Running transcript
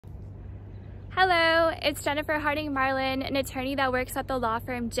Hello, it's Jennifer Harding Marlin, an attorney that works at the law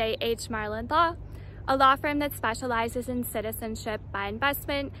firm J.H. Marlin Law, a law firm that specializes in citizenship by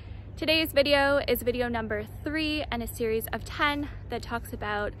investment. Today's video is video number 3 in a series of 10 that talks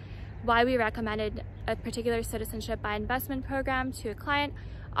about why we recommended a particular citizenship by investment program to a client.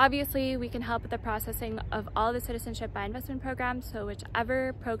 Obviously, we can help with the processing of all the citizenship by investment programs, so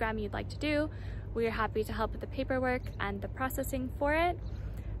whichever program you'd like to do, we are happy to help with the paperwork and the processing for it.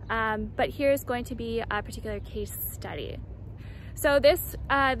 But here's going to be a particular case study. So this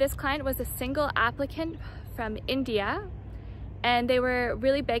client was a single applicant from India, and they were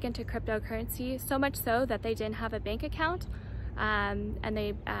really big into cryptocurrency, so much so that they didn't have a bank account,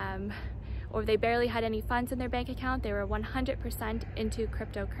 or they barely had any funds in their bank account. They were 100% into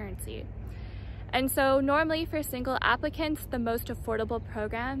cryptocurrency. And so normally for single applicants, the most affordable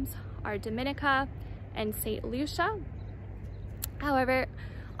programs are Dominica and St. Lucia. However,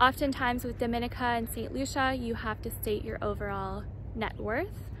 oftentimes with Dominica and St. Lucia, you have to state your overall net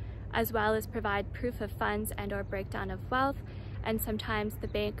worth, as well as provide proof of funds and/or breakdown of wealth. And sometimes the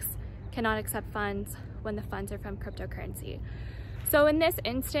banks cannot accept funds when the funds are from cryptocurrency. So in this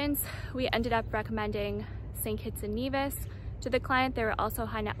instance, we ended up recommending St. Kitts and Nevis to the client. They were also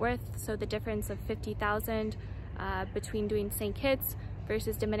high net worth, so the difference of $50,000 between doing St. Kitts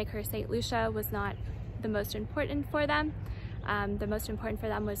versus Dominica or St. Lucia was not the most important for them. The most important for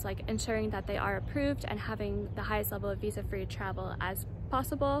them was like ensuring that they are approved and having the highest level of visa-free travel as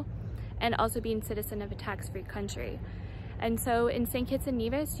possible, and also being citizen of a tax-free country. And so in St. Kitts and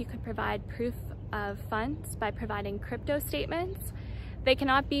Nevis, you could provide proof of funds by providing crypto statements. They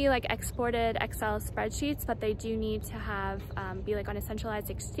cannot be like exported Excel spreadsheets, but they do need to have be like on a centralized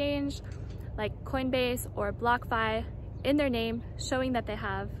exchange like Coinbase or BlockFi in their name, showing that they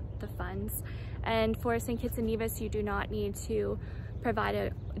have the funds. And for St. Kitts and Nevis, you do not need to provide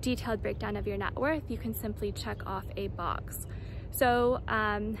a detailed breakdown of your net worth. You can simply check off a box. So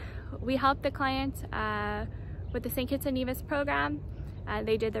we helped the client with the St. Kitts and Nevis program.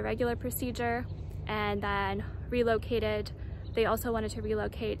 They did the regular procedure and then relocated. They also wanted to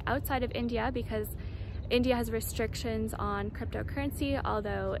relocate outside of India because India has restrictions on cryptocurrency,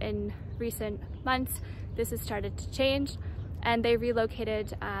 although in recent months this has started to change. And they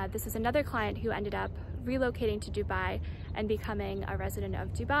relocated. This is another client who ended up relocating to Dubai and becoming a resident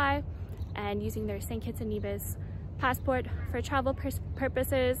of Dubai and using their St. Kitts and Nevis passport for travel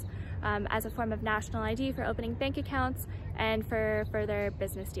purposes, as a form of national ID for opening bank accounts and for further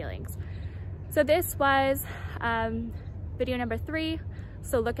business dealings. So this was video number 3.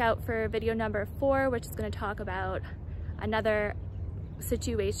 So look out for video number 4, which is going to talk about another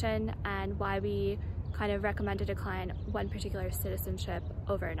situation and why we kind of recommended a client one particular citizenship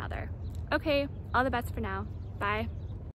over another. Okay, all the best for now. Bye.